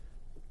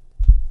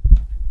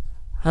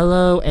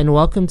Hello and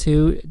welcome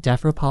to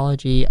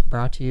Deafropology,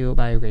 brought to you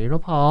by Radio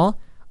Paul.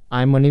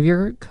 I'm one of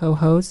your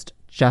co-hosts,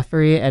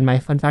 Jeffrey, and my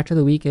fun fact of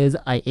the week is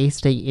I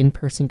aced a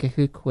in-person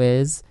Kahoot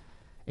quiz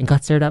and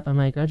got stared at by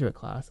my graduate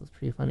class. It was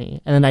pretty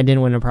funny. And then I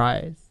didn't win a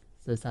prize.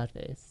 So sad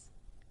face.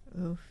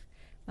 Oof.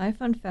 My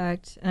fun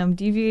fact, and I'm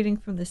deviating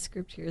from the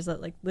script here, is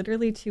that like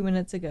literally 2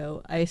 minutes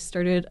ago, I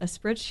started a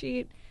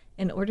spreadsheet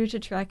in order to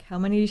track how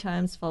many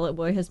times Fall Out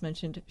Boy has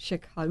mentioned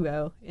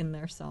Chicago in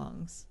their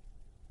songs.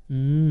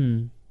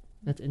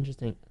 That's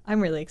interesting. I'm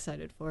really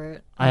excited for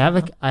it. I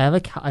don't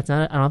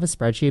have a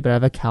spreadsheet, but I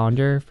have a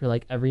calendar for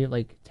like every,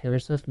 like Taylor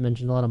Swift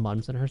mentions a lot of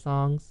months in her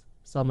songs.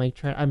 So I'm like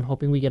I'm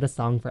hoping we get a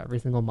song for every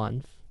single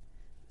month.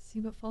 See,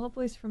 but Fall Out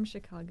Boy's from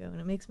Chicago,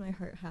 and it makes my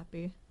heart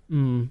happy.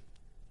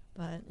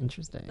 But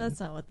Interesting. that's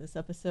not what this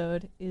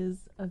episode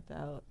is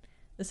about.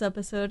 This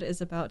episode is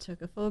about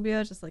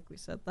tocophobia, just like we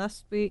said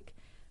last week,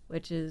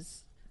 which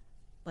is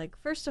like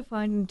first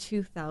defined in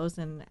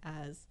 2000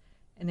 as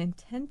an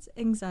intense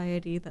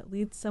anxiety that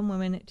leads some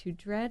women to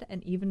dread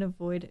and even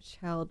avoid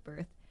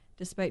childbirth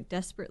despite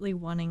desperately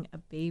wanting a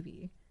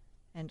baby,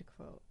 end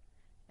quote.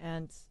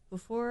 And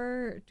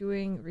before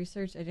doing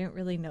research, I didn't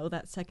really know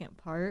that second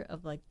part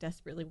of like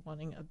desperately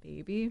wanting a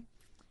baby.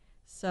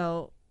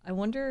 So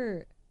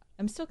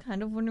I'm still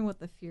kind of wondering what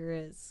the fear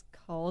is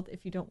called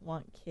if you don't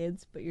want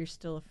kids, but you're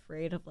still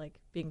afraid of like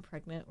being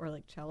pregnant or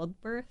like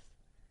childbirth.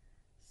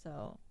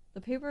 So the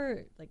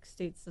paper like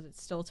states that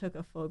it's still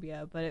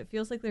tocophobia, but it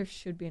feels like there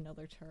should be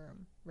another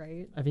term,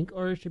 right? I think,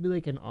 or it should be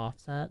like an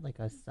offset, like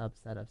a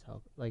subset of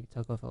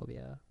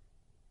tocophobia.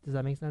 Does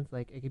that make sense?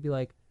 Like it could be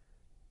like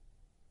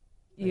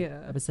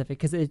Yeah. a specific,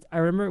 because I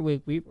remember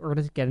we were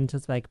going to get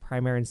into like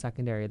primary and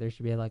secondary. There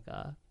should be like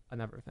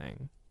another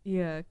thing.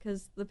 Yeah,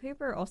 because the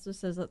paper also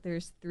says that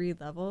there's 3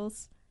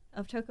 levels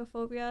of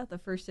tocophobia. The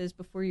first is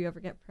before you ever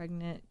get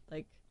pregnant,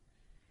 like,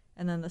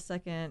 and then the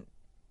second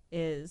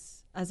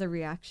is as a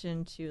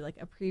reaction to like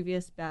a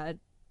previous bad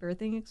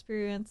birthing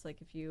experience, like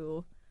if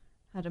you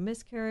had a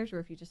miscarriage or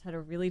if you just had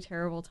a really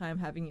terrible time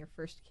having your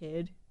first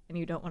kid and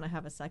you don't want to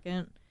have a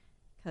second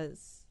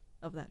because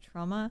of that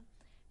trauma.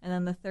 And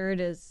then the third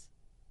is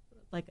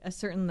like a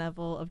certain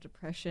level of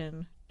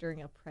depression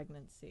during a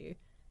pregnancy.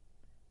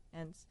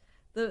 And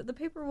the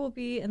paper will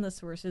be in the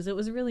sources. It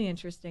was really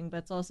interesting, but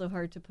it's also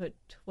hard to put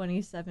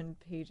 27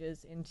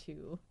 pages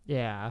into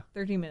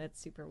 30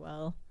 minutes super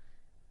well.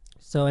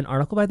 So an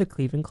article by the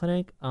Cleveland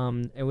Clinic,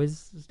 it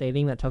was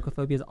stating that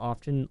tocophobia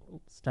often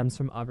stems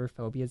from other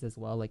phobias as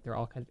well. Like they're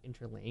all kind of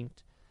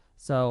interlinked.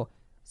 So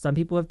some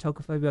people with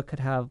tocophobia could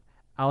have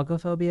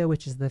algophobia,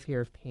 which is the fear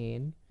of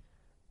pain.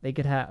 They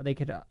could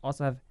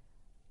also have,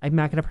 I'm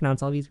not going to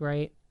pronounce all these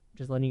right,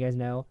 just letting you guys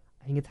know.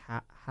 I think it's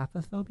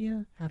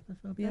haplophobia.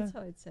 That's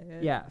how I'd say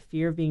it. Yeah,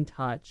 fear of being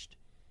touched.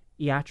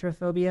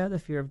 Iatrophobia, the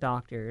fear of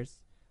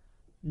doctors.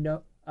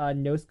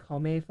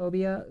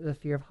 Nosocomophobia, the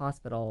fear of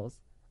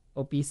hospitals.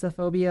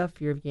 Obesophobia,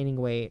 fear of gaining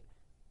weight.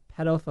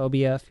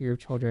 Pedophobia, fear of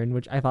children,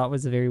 which I thought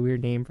was a very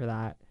weird name for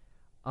that.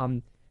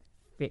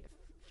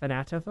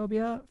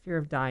 Thanatophobia, fear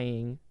of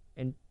dying,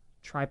 and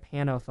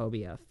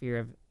trypanophobia, fear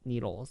of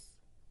needles.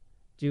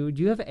 Do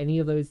you have any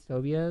of those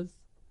phobias?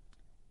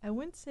 I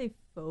wouldn't say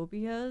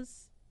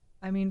phobias.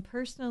 I mean,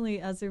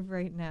 personally, as of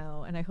right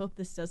now, and I hope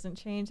this doesn't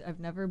change, I've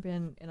never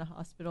been in a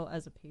hospital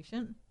as a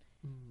patient.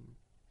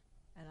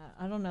 And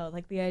I don't know,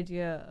 like the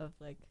idea of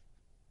like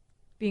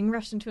being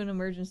rushed into an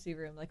emergency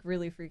room like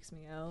really freaks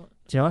me out.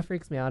 Do you know what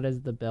freaks me out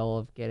is the bill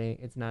of getting,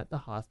 it's not the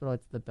hospital,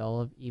 it's the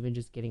bill of even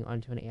just getting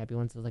onto an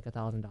ambulance is like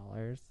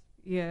 $1,000.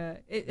 Yeah,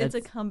 it's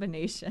a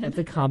combination. It's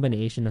a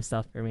combination of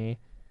stuff for me.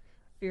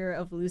 Fear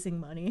of losing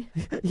money.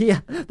 Yeah,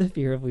 the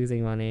fear of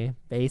losing money,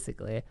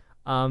 basically.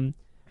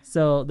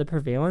 So the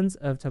prevalence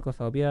of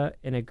tocophobia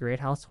in a Great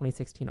House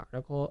 2016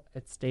 article,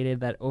 it stated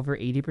that over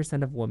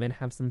 80% of women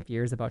have some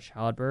fears about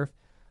childbirth,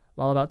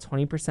 while about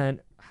 20%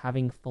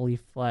 having fully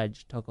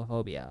fledged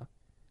tocophobia,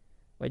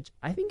 which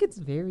I think it's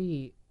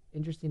very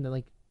interesting that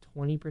like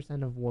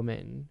 20% of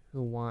women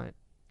who want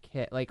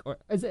kid, like, or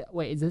is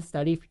this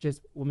study for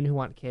just women who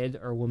want kids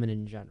or women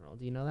in general?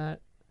 Do you know that?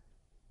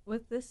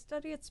 With this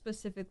study, it's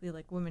specifically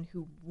like women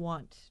who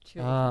want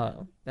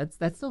children.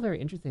 That's still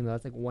very interesting though.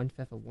 It's like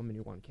 1/5 of women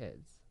who want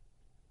kids.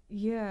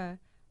 Yeah,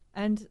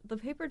 and the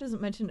paper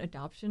doesn't mention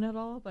adoption at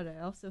all, but I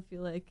also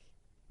feel like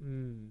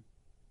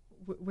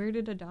where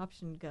did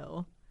adoption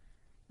go?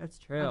 That's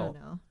true. I don't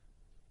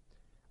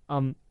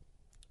know.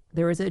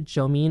 There was a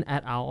Jomeen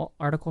et al.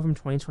 Article from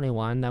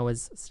 2021 that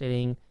was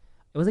stating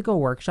it was like a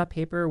workshop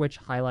paper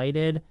which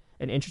highlighted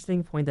an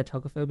interesting point that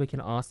tocophobia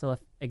can also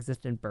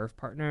exist in birth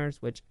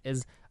partners, which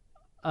is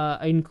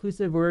an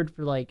inclusive word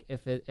for like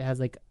if it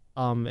has like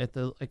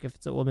if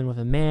it's a woman with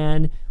a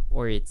man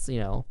or it's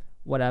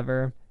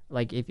whatever,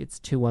 like if it's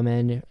 2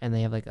 women and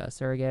they have like a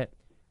surrogate.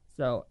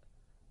 So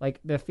like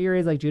the fear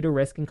is like due to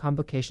risk and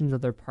complications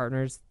of their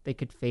partners they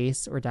could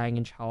face or dying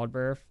in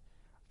childbirth.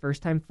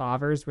 First-time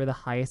fathers were the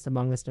highest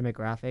among this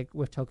demographic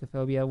with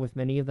tocophobia, with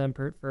many of them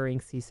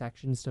preferring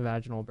C-sections to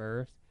vaginal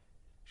birth.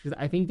 Because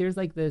I think there's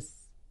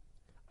this,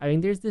 I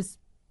think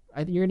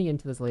you're going to get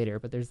into this later,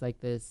 but there's like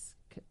this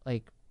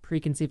like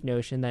preconceived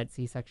notion that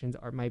C-sections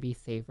might be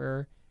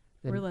safer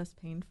Or than less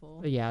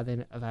painful.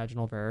 than a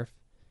vaginal birth.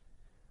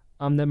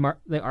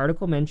 The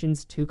article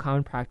mentions two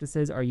common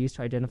practices are used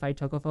to identify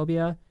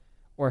tocophobia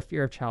or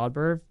fear of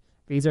childbirth.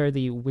 These are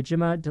the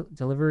Wijima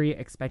Delivery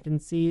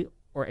Expectancy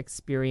or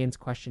Experience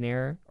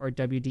Questionnaire, or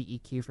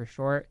WDEQ for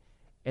short,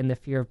 and the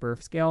Fear of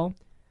Birth Scale.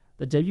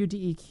 The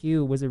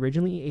WDEQ was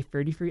originally a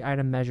 33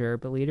 item measure,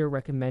 but later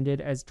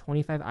recommended as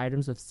 25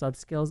 items with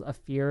subscales of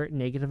fear,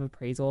 negative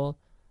appraisal,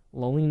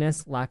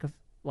 loneliness, lack of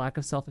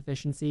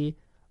self-efficiency,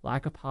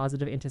 lack of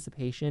positive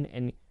anticipation,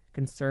 and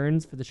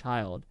concerns for the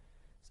child.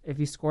 If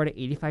you scored at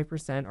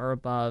 85% or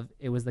above,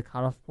 it was the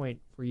cutoff point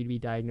for you to be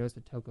diagnosed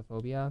with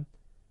tocophobia.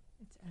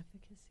 It's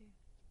efficacy.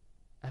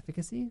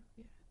 Efficacy?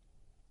 Yeah.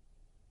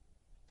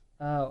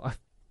 Oh,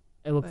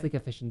 it looks But- like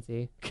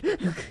efficiency.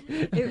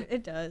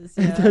 It does.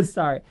 It Yeah. does,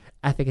 sorry.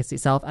 Efficacy,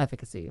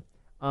 self-efficacy.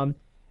 And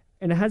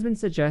it has been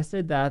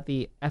suggested that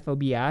the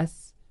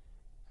FOBS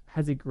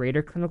has a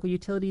greater clinical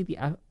utility. The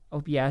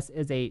FOBS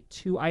is a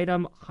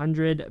 2-item,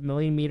 100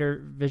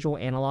 millimeter visual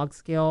analog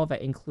scale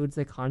that includes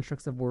the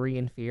constructs of worry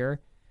and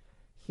fear.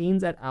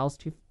 Haynes et al.'s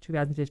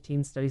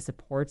 2015 study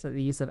supports that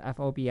the use of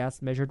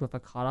FOBS measured with a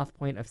cutoff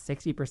point of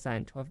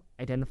 60% to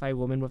identify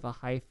women with a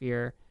high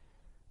fear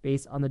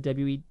based on the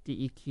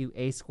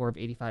WDEQ-A score of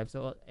 85.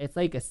 So it's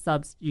like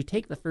you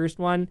take the first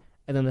one,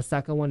 and then the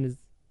second one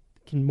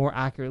can more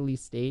accurately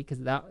state, because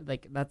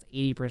that's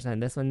 80%.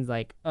 This one's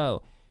like,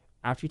 oh,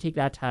 after you take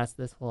that test,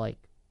 this will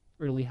like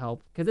really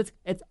help, because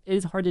it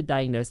is hard to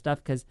diagnose stuff,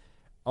 because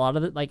a lot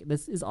of it, like,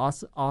 this is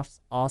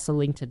also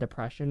linked to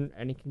depression,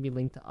 and it can be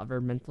linked to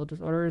other mental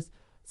disorders.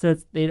 So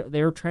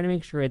they're trying to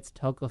make sure it's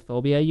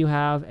tocophobia you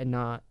have, and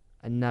not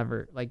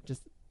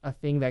just a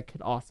thing that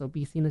could also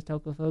be seen as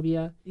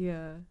tocophobia.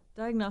 Yeah.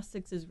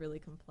 Diagnostics is really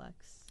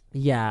complex.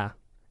 Yeah,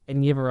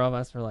 and neither of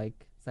us are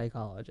like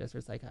psychologists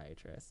or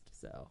psychiatrists,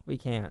 so we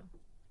can't.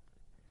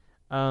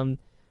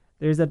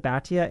 There's a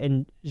Bhatia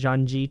and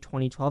Janji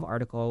 2012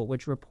 article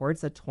which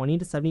reports that 20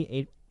 to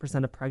 78%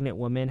 of pregnant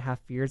women have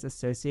fears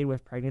associated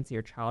with pregnancy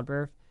or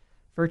childbirth.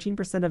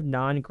 13% of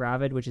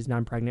non-gravid, which is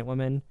non-pregnant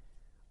women,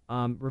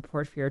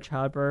 report fear of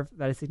childbirth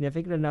that is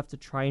significant enough to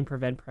try and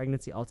prevent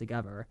pregnancy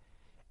altogether.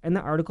 In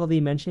the article,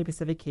 they mention a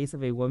specific case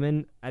of a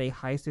woman at a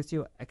high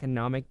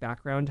socioeconomic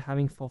background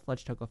having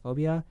full-fledged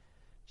tocophobia.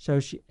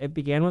 So it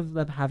began with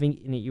them having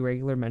an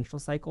irregular menstrual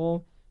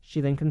cycle. She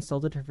then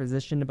consulted her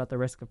physician about the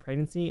risk of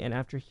pregnancy, and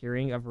after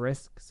hearing of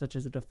risks such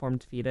as a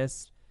deformed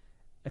fetus,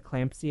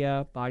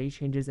 eclampsia, body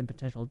changes, and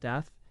potential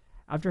death,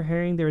 after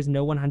hearing there is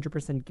no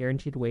 100%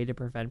 guaranteed way to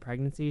prevent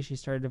pregnancy, she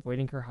started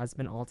avoiding her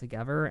husband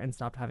altogether and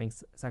stopped having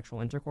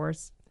sexual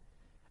intercourse,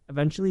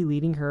 eventually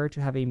leading her to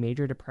have a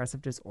major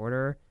depressive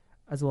disorder,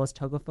 as well as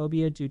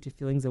tocophobia due to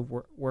feelings of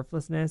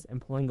worthlessness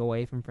and pulling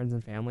away from friends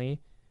and family.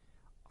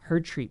 Her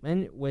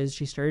treatment was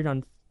she started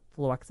on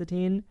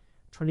fluoxetine,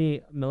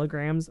 20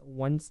 milligrams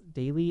once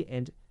daily,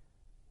 and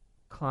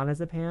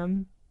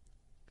clonazepam.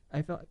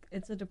 I feel like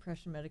It's a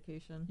depression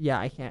medication.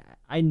 I can't.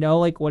 I know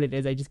like what it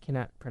is. I just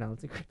cannot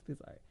pronounce it correctly.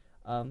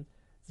 Sorry.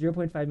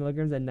 0.5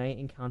 milligrams at night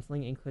in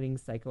counseling, including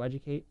psycho. I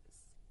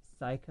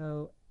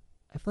feel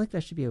like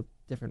that should be a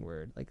different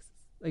word. Like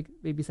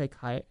maybe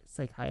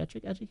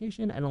psychiatric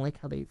education. I don't like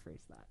how they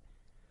phrase that.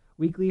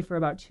 Weekly for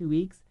about 2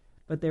 weeks,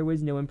 but there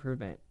was no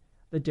improvement.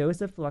 The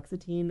dose of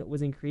fluoxetine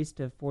was increased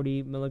to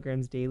 40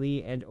 milligrams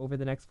daily, and over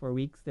the next 4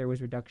 weeks, there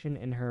was reduction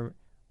in her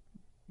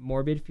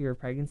morbid fear of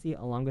pregnancy,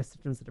 along with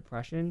symptoms of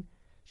depression.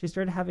 She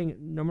started having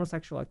normal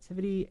sexual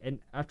activity, and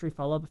after a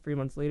follow-up 3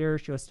 months later,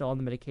 she was still on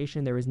the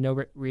medication. There was no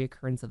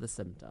reoccurrence of the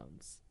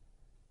symptoms.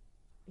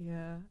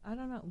 Yeah. I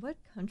don't know. What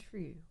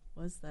country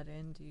was that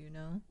in? Do you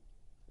know?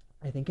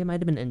 I think it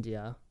might have been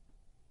India.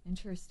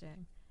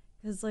 Interesting.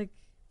 Because, like,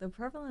 the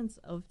prevalence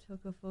of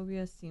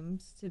tocophobia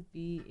seems to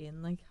be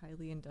in, like,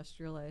 highly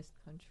industrialized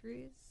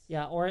countries.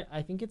 Yeah, or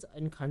I think it's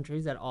in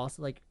countries that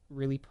also, like,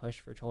 really push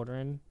for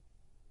children.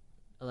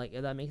 Like,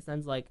 if that makes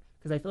sense. Like,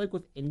 because I feel like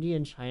with India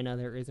and China,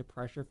 there is a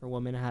pressure for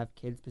women to have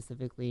kids,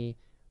 specifically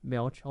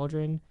male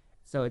children.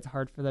 So it's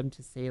hard for them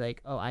to say,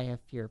 like, oh, I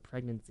have fear of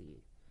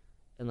pregnancy.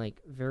 And,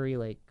 like, very,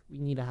 like, we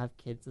need to have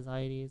kid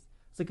societies.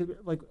 So,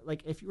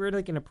 like if you were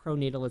like in a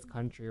pro-natalist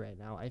country right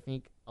now, I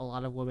think a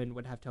lot of women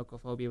would have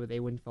tocophobia, but they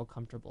wouldn't feel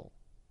comfortable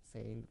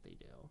saying that they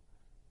do.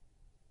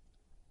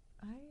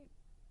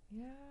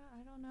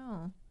 I don't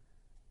know.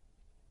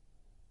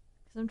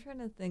 Because I'm trying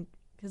to think.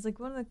 Because, like,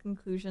 one of the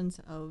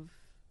conclusions of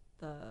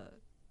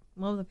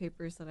one of the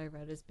papers that I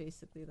read is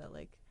basically that,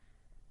 like,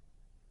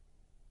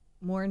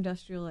 more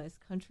industrialized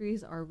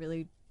countries are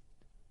really,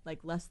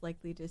 like, less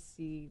likely to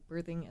see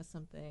birthing as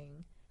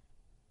something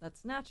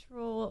that's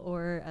natural,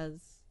 or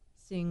as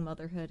seeing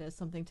motherhood as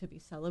something to be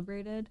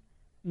celebrated.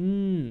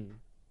 That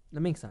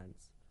makes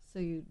sense. So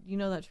you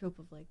know that trope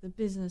of, like, the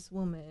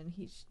businesswoman,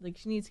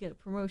 she needs to get a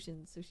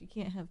promotion, so she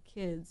can't have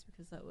kids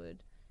because that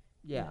would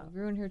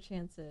ruin her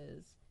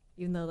chances,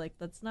 even though, like,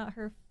 that's not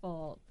her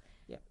fault.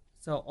 Yeah.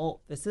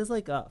 So this is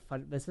like a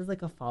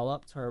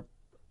follow-up to our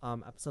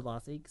episode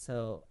last week.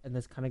 So, and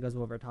this kind of goes with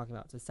what we're talking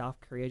about. So South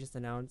Korea just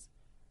announced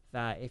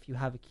that if you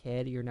have a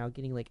kid, you're now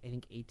getting like I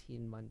think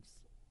 18 months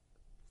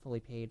fully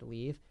paid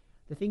leave.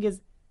 The thing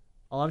is,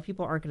 a lot of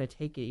people aren't going to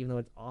take it even though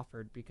it's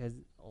offered because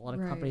a lot of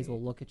companies will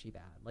Right. look at you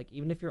bad. Like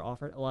even if you're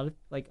offered a lot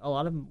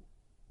of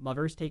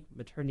mothers take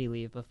maternity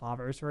leave, but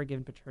fathers who are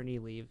given paternity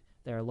leave,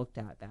 they're looked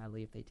at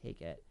badly if they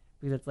take it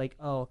because it's like,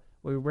 oh,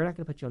 well, we're not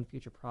going to put you on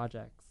future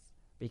projects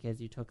because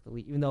you took the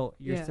leave, even though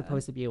you're Yeah.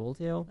 supposed to be able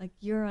to. Like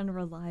you're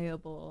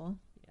unreliable.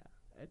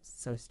 Yeah, it's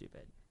so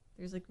stupid.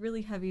 There's like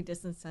really heavy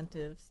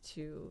disincentives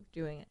to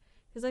doing it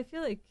because I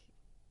feel like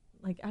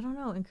I don't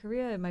know, in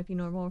Korea it might be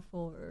normal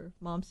for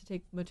moms to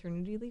take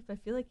maternity leave, but I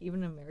feel like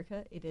even in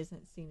America it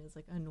isn't seen as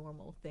like a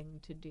normal thing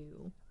to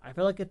do. I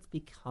feel like it's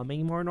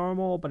becoming more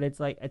normal, but it's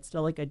like it's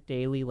still like a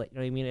daily, like you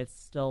know what I mean. It's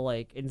still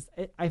like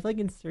I feel like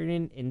in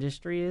certain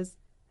industries,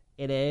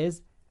 it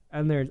is,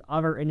 and there's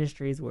other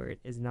industries where it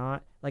is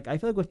not. Like I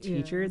feel like with Yeah.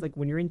 teachers, like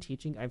when you're in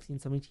teaching, I've seen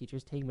so many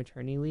teachers take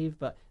maternity leave,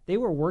 but they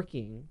were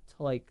working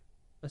to like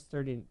a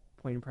certain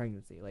point in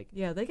pregnancy. Like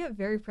Yeah, they get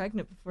very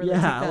pregnant before they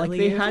take yeah, that like leave.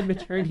 they had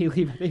maternity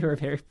leave, but they were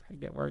very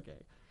pregnant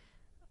working.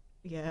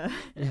 Yeah.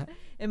 Yeah.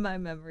 In my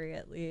memory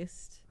at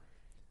least.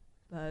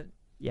 But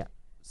Yeah.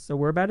 So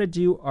we're about to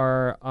do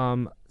our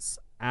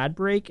ad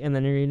break, and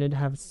then you're gonna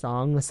have a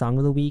song. The song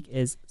of the week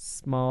is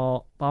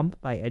 "Small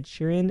Bump" by Ed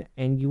Sheeran,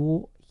 and you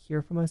will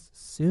hear from us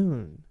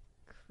soon.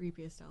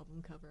 creepiest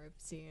album cover I've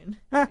seen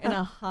in I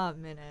a hot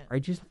minute.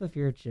 just have a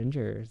fear of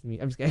gingers.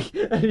 I'm just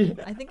kidding.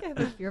 I think I have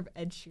a fear of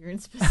Ed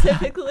Sheeran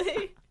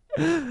specifically.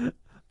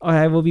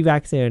 Okay, we'll be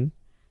back soon.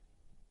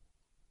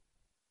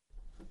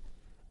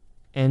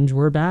 And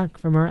we're back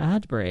from our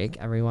ad break,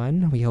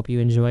 everyone. We hope you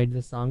enjoyed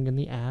the song and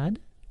the ad.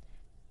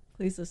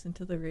 Please listen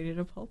to the Radio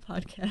to Paul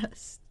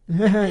podcast.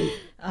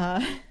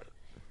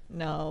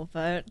 No,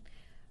 but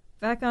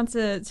back onto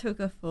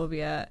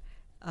tokophobia.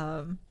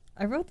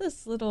 I wrote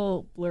this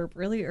little blurb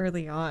really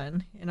early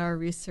on in our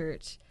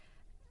research.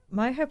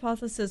 My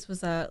hypothesis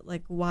was that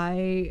like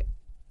why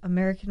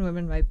American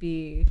women might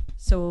be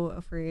so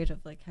afraid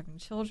of like having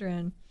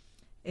children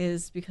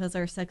is because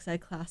our sex ed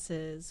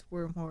classes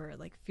were more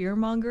like fear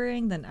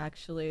mongering than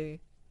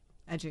actually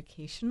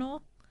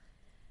educational.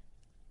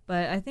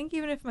 But I think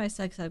even if my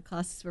sex ed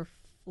classes were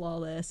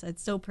flawless, I'd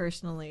still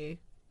personally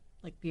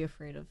like be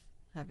afraid of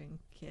having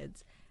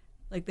kids.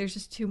 Like there's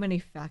just too many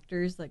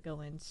factors that go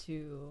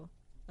into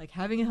like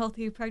having a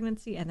healthy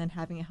pregnancy and then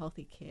having a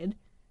healthy kid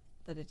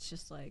that it's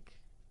just like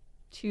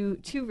too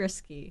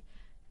risky.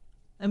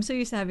 I'm so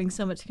used to having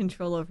so much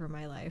control over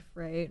my life,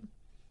 right?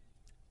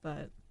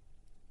 But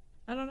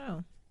I don't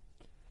know.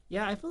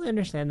 Yeah, I fully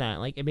understand that.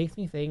 Like, it makes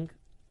me think.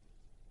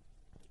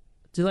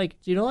 Do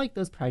you know like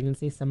those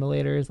pregnancy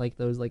simulators, like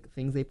those like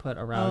things they put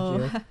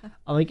around you?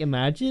 I'm like,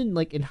 imagine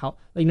like in how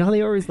like you know how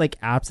they always like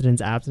abstinence.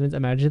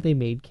 Imagine if they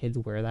made kids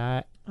wear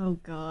that. Oh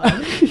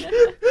god.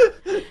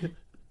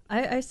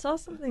 I saw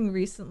something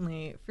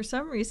recently. For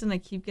some reason, I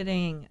keep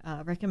getting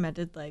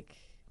recommended like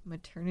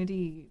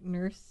maternity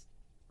nurse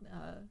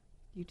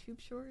YouTube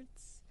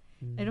shorts.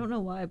 I don't know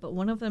why, but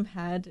one of them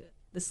had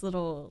this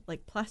little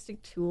like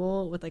plastic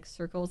tool with like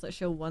circles that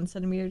show 1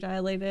 centimeter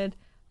dilated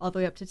all the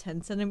way up to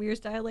 10 centimeters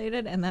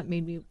dilated, and that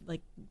made me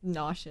like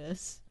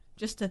nauseous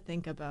just to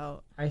think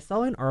about. I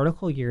saw an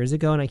article years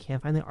ago, and I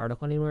can't find the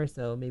article anymore,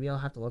 so maybe I'll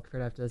have to look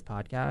for it after this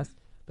podcast.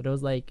 But it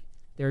was like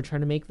they were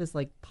trying to make this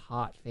like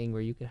pot thing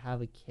where you could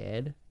have a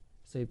kid,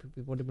 so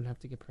people wouldn't have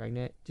to get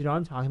pregnant. Do you know what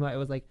I'm talking about? It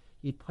was like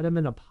you'd put them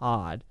in a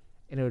pod,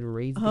 and it would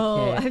raise the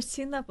Oh, kid. I've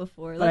seen that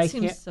before. But That I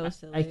seems can't- so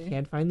silly. I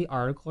can't find the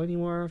article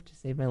anymore to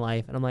save my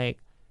life, and I'm like,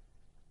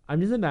 I'm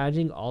just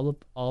imagining all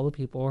the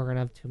people who are gonna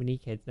have too many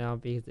kids now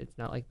because it's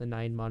not like the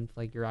 9 month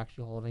like you're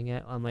actually holding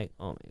it. I'm like,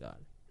 oh my god.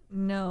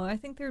 No, I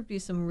think there would be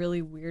some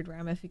really weird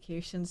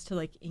ramifications to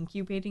like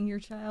incubating your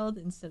child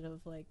instead of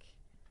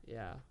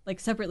Yeah. like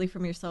separately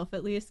from yourself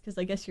at least, because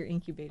I guess you're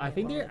incubating. I it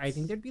think while I think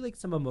it's- there'd be like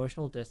some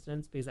emotional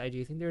distance because I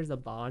do think there's a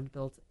bond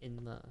built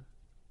in the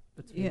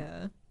between.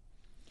 Yeah,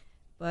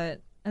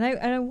 but and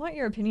I want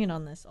your opinion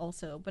on this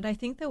also. But I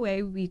think the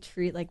way we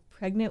treat like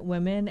pregnant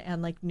women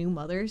and like new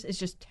mothers is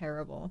just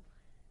terrible.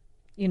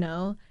 You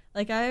know,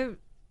 like I'm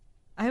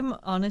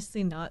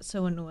honestly not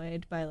so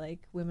annoyed by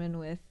like women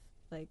with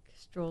like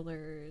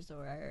strollers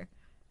or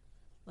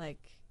like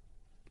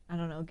I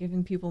don't know,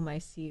 giving people my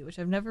seat, which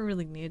I've never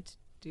really needed to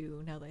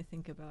do now that I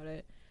think about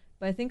it.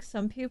 But I think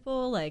some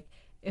people like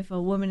if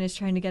a woman is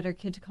trying to get her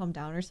kid to calm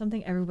down or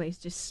something, everybody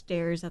just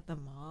stares at the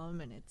mom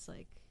and it's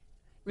like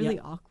really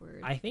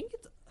awkward. I think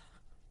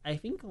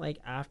like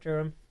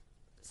after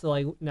so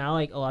like now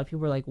like a lot of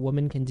people are like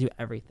women can do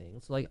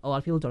everything. So like a lot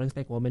of people don't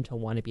expect women to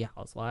want to be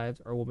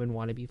housewives or women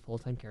want to be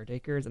full-time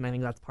caretakers, and I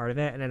think that's part of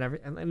it. And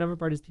another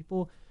part is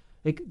people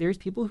like there's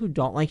people who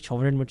don't like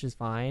children, which is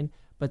fine,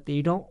 but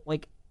they don't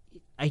like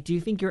I do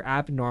think you're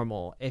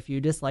abnormal if you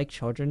dislike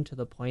children to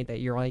the point that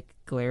you're like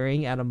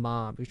glaring at a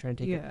mom who's trying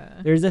to take it.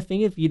 Yeah. There's a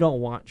thing if you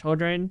don't want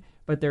children,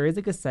 but there is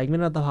like a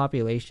segment of the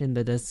population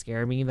that does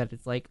scare me that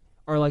it's like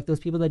or like those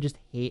people that just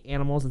hate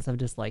animals instead of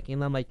disliking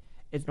them. Like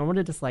it's normal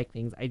to dislike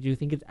things. I do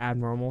think it's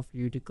abnormal for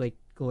you to like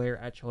glare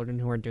at children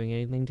who aren't doing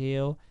anything to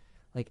you.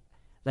 Like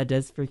that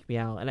does freak me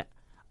out. And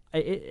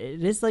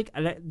it is like,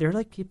 there are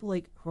like people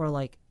like who are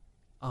like,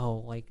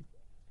 oh,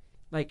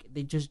 like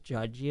they just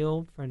judge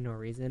you for no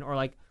reason, or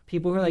like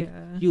people who are like,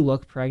 Yeah. you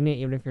look pregnant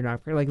even if you're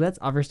not pregnant. Like that's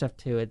other stuff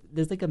too.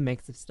 There's like a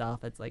mix of stuff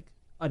that's like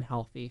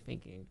unhealthy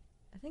thinking.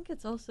 I think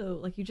it's also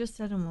like you just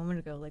said a moment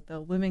ago, like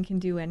the women can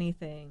do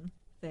anything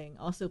thing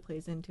also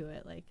plays into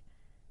it. Like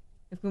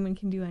if women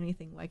can do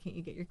anything, why can't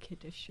you get your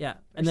kid to shut Yeah, up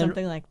or and then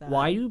something like that?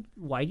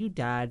 why do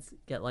dads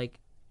get like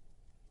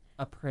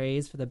a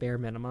praise for the bare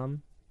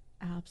minimum?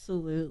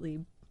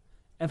 Absolutely.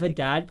 If a Like,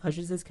 dad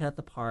pushes his kid at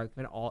the park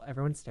and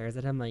everyone stares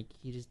at him like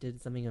he just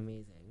did something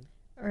amazing.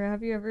 or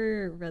have you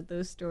ever read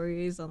those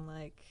stories on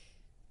like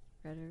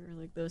Reddit or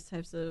like those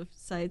types of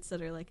sites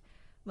that are like,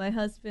 my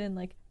husband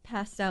like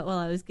passed out while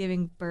I was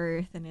giving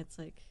birth, and it's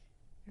like,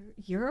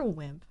 you're a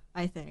wimp.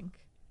 I think,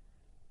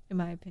 in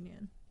my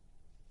opinion.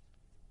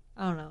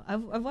 I don't know.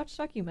 I've watched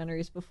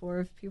documentaries before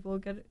of people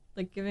get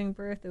like giving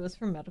birth. It was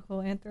from medical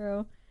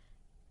anthro,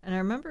 and I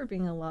remember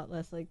being a lot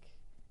less like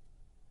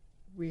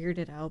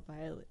weirded out by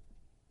it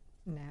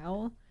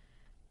now.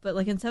 But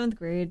like in seventh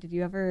grade, did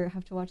you ever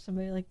have to watch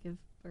somebody like give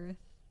birth?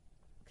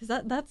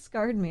 Because that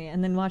scarred me.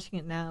 And then watching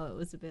it now, it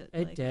was a bit.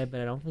 It like, did,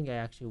 but I don't think I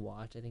actually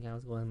watched. I think I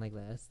was going like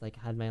this, like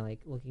had my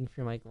like looking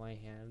through like my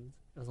hands.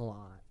 It was a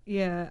lot.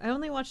 Yeah, I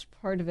only watched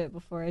part of it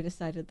before I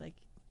decided like,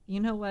 you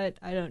know what,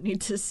 I don't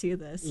need to see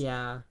this.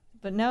 Yeah,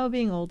 But now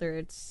being older,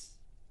 it's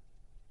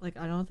like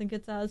I don't think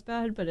it's as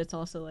bad, but it's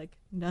also like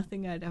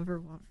nothing I'd ever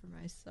want for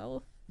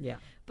myself. yeah.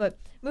 But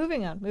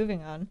moving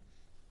on.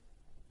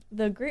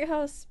 The Great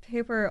House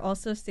paper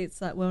also states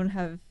that women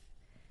have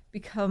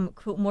become,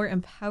 quote, more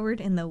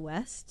empowered in the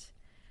West,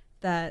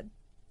 that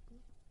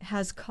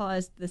has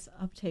caused this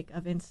uptake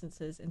of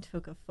instances in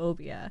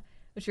tokophobia,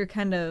 which you're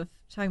kind of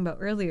talking about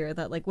earlier,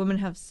 that like women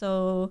have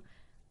so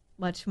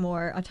much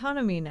more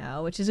autonomy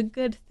now, which is a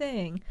good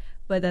thing,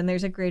 but then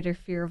there's a greater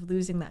fear of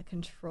losing that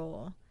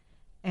control.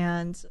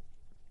 And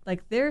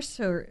like their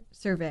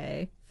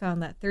survey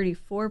found that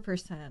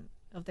 34%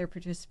 of their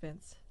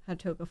participants had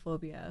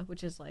tokophobia,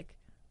 which is like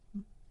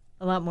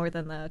a lot more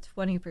than the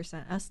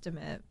 20%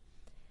 estimate.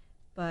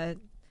 But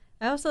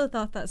I also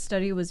thought that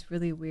study was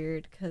really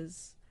weird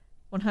because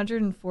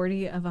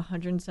 140 of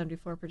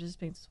 174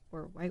 participants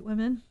were white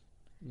women.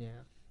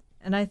 Yeah.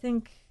 And I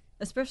think,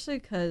 especially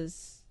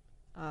because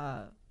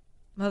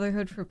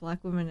motherhood for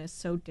black women is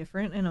so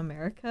different in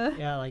America.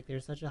 Yeah, like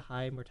there's such a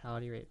high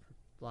mortality rate for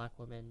black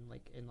women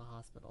like in the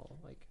hospital.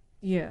 Like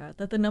Yeah,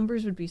 that the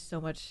numbers would be so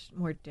much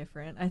more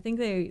different. I think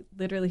they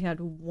literally had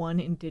one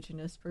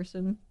indigenous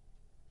person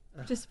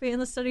participate in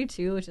the study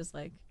too, which is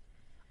like,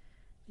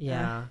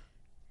 yeah.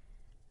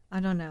 I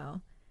don't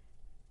know.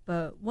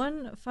 But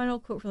one final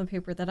quote from the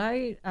paper that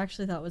I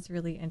actually thought was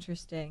really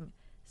interesting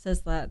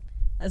says that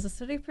as the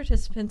study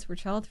participants were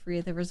child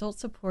free, the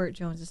results support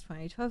Jones's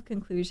 2012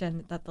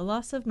 conclusion that the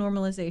loss of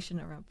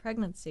normalization around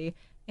pregnancy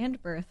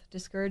and birth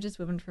discourages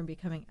women from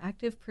becoming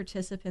active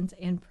participants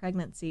in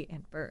pregnancy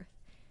and birth.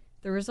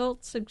 The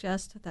results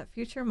suggest that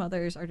future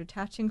mothers are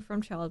detaching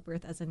from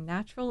childbirth as a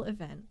natural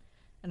event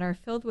and are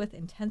filled with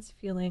intense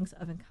feelings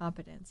of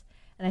incompetence.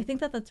 And I think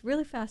that that's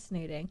really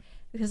fascinating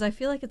because I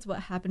feel like it's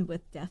what happened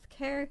with death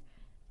care.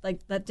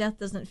 Like that death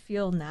doesn't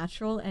feel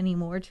natural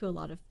anymore to a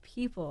lot of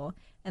people,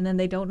 and then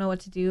they don't know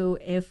what to do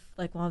if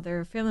like one of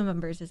their family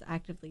members is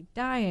actively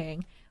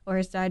dying or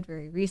has died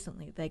very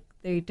recently. Like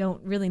they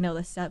don't really know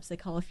the steps. They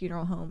call a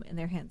funeral home and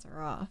their hands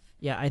are off.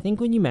 Yeah, I think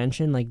when you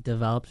mention like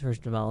developed versus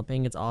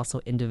developing, it's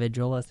also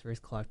individualist versus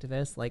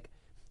collectivist. Like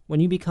when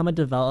you become a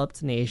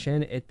developed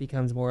nation, it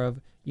becomes more of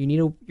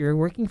you're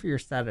working for your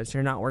status.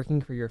 You're not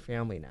working for your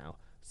family now.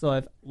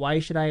 So why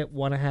should I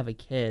want to have a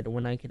kid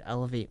when I could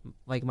elevate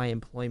like my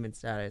employment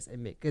status?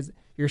 And because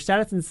your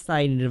status in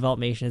society and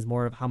developed nation is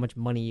more of how much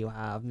money you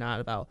have,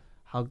 not about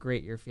how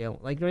great you're feeling.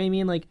 Like, you know what I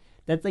mean? Like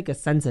that's like a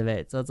sense of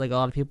it. So it's like a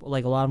lot of people,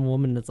 like a lot of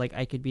women, it's like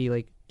I could be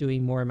like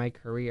doing more in my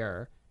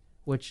career,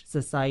 which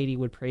society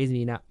would praise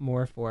me not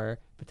more for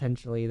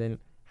potentially than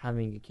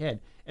having a kid.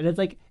 And it's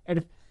like, and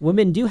if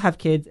women do have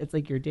kids, it's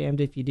like you're damned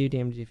if you do,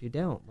 damned if you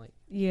don't. Like,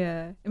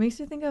 Yeah, it makes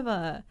me think of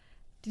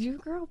did you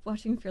grow up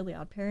watching Fairly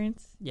Odd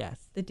Parents?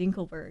 yes, The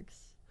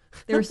Dinkelbergs.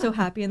 They were so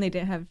happy and they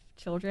didn't have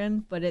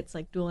children, but it's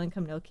like dual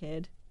income, no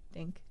kid.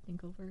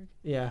 Dinkelberg.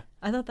 yeah.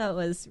 I thought that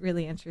was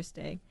really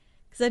interesting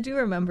because I do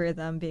remember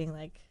them being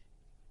like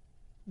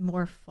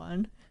more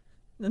fun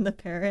than the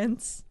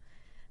parents.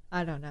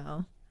 I don't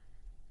know,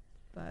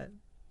 but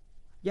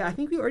Yeah, I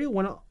think we already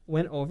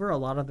went over a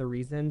lot of the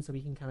reasons, so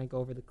we can kind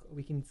of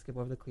we can skip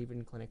over the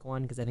Cleveland Clinic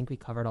one because I think we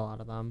covered a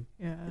lot of them.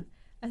 yeah,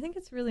 I think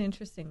it's really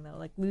interesting though,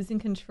 like losing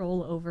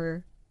control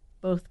over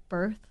both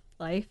birth,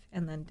 life,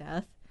 and then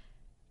death.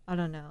 I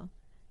don't know.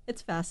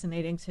 It's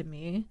fascinating to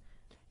me,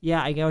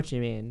 Yeah, I get what you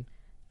mean.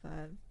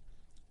 but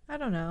I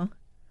don't know.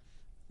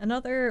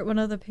 Another one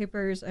of the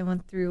papers I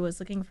went through was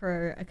looking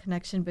for a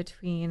connection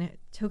between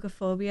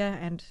tokophobia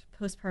and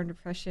postpartum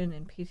depression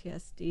and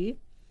PTSD.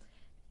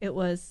 It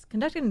was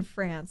conducted in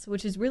France,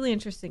 which is really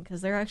interesting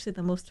because they're actually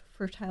the most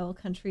fertile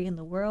country in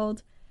the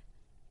world.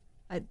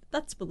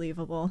 That's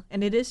believable,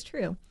 and it is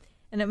true.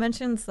 And it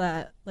mentions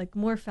that like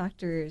more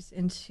factors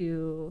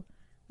into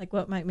like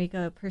what might make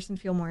a person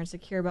feel more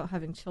insecure about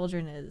having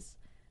children is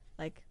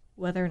like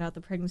whether or not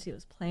the pregnancy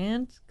was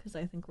planned, because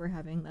I think we're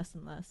having less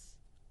and less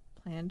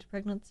planned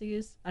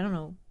pregnancies. I don't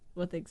know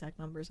what the exact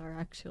numbers are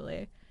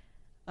actually.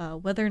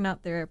 Whether or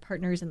not their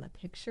partner's in the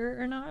picture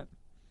or not,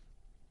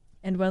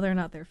 and whether or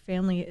not their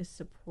family is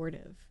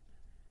supportive.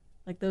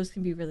 Like those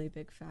can be really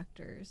big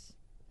factors.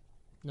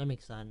 That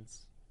makes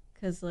sense.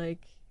 Because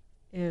like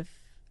if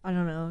I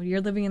don't know,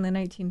 you're living in the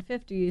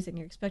 1950s and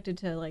you're expected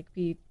to like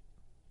be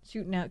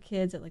shooting out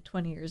kids at like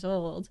 20 years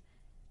old,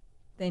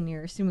 then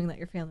you're assuming that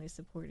your family is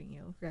supporting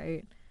you,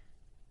 right?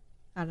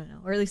 I don't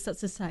know, or at least that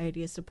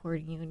society is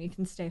supporting you and you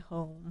can stay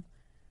home.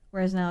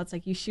 Whereas now it's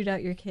like you shoot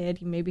out your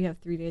kid, you maybe have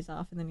 3 days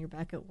off, and then you're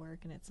back at work,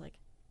 and it's like,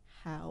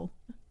 how?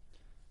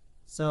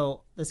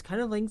 So this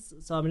kind of links.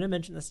 So I'm going to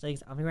mention the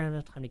studies. I don't think we're going to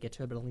have enough time to get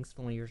to it, but it links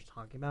to what you're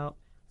talking about.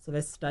 So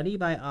this study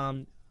by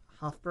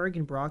Hofberg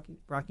and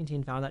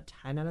Brockington found that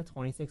 10 out of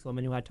 26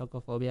 women who had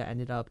tocophobia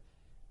ended up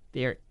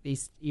they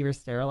either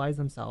sterilize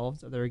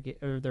themselves, or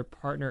their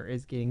partner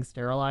is getting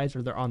sterilized,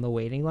 or they're on the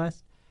waiting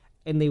list,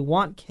 and they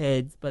want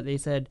kids, but they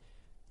said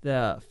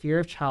the fear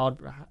of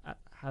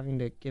having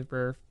to give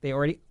birth, they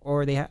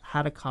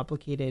had a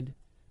complicated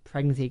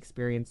pregnancy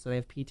experience, so they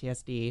have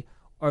PTSD,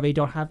 or they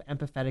don't have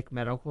empathetic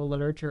medical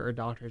literature or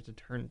doctors to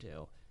turn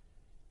to.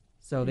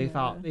 So they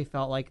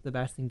felt like the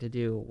best thing to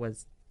do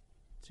was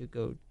to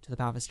go to the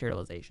path of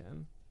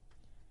sterilization.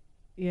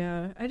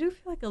 Yeah, I do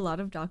feel like a lot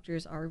of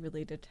doctors are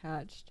really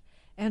detached.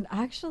 And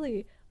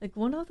actually, like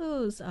one of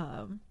those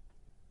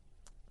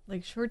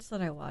like shorts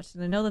that I watched,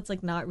 and I know that's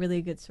like not really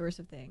a good source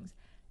of things,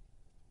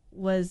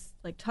 was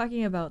like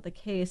talking about the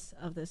case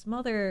of this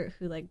mother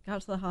who like got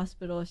to the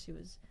hospital. She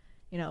was,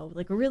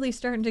 like really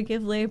starting to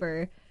give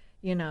labor,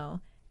 you know,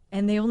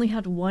 and they only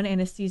had one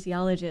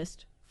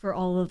anesthesiologist for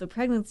all of the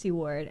pregnancy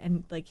ward,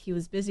 and like he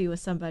was busy with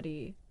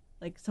somebody,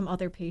 like some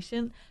other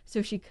patient,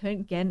 so she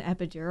couldn't get an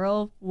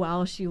epidural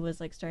while she was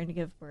like starting to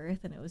give birth,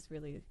 and it was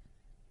really,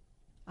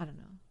 I don't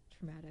know,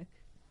 traumatic.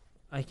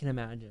 I can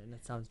imagine.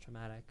 It sounds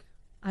traumatic.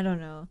 I don't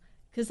know,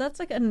 because that's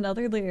like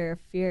another layer of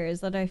fear,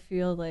 is that I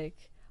feel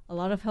like a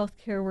lot of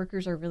healthcare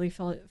workers are really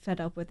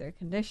fed up with their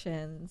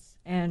conditions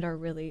and are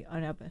really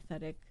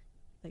unempathetic,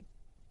 like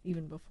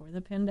even before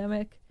the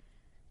pandemic.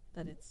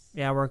 That it's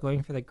Yeah, we're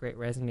going for the great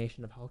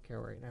resignation of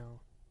healthcare right now.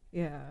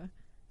 yeah.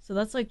 So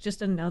that's like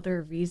just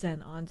another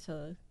reason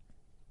onto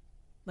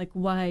like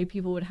why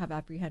people would have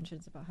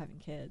apprehensions about having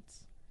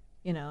kids,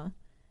 you know?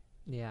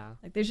 Yeah.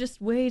 Like there's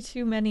just way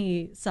too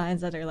many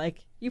signs that are like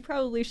you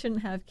probably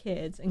shouldn't have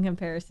kids in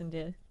comparison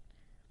to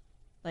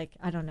like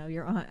I don't know,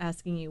 your aunt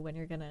asking you when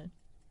you're going to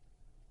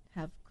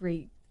have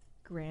great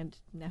grand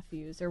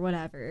nephews or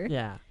whatever.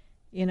 Yeah.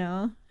 You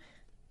know?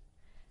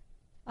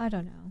 I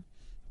don't know.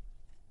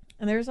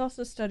 And there's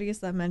also studies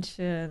that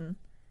mention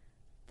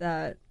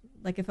that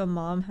like if a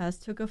mom has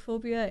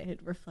tocophobia,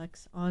 it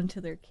reflects onto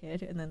their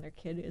kid, and then their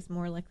kid is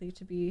more likely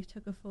to be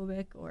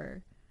tocophobic,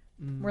 or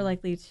more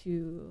likely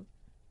to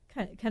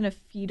kind of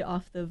feed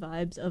off the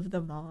vibes of the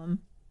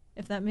mom,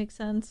 if that makes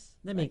sense.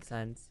 That makes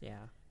sense.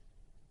 Yeah.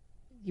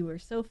 You were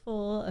so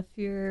full of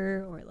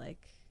fear, or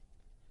like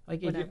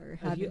whatever.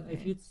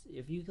 If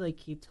you like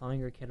keep telling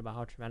your kid about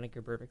how traumatic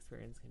your birth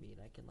experience can be,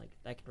 that can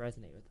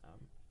resonate with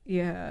them.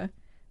 Yeah,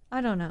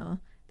 I don't know.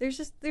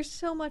 There's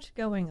so much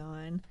going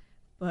on,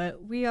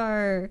 but we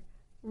are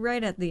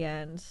right at the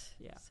end.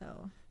 Yeah.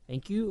 So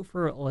thank you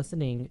for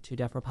listening to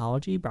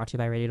Deafropology, brought to you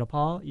by Radio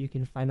DePaul. You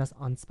can find us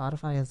on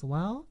Spotify as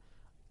well.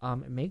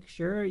 Make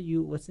sure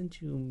you listen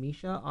to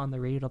Misha on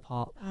the Radio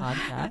DePaul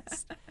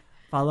podcast.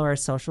 Follow our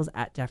socials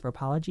at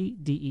Deafropology,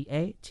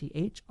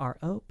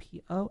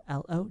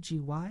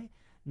 DeathRopology.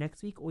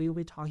 Next week, we will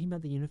be talking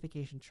about the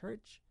Unification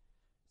Church.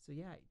 So,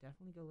 yeah,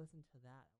 definitely go listen to that.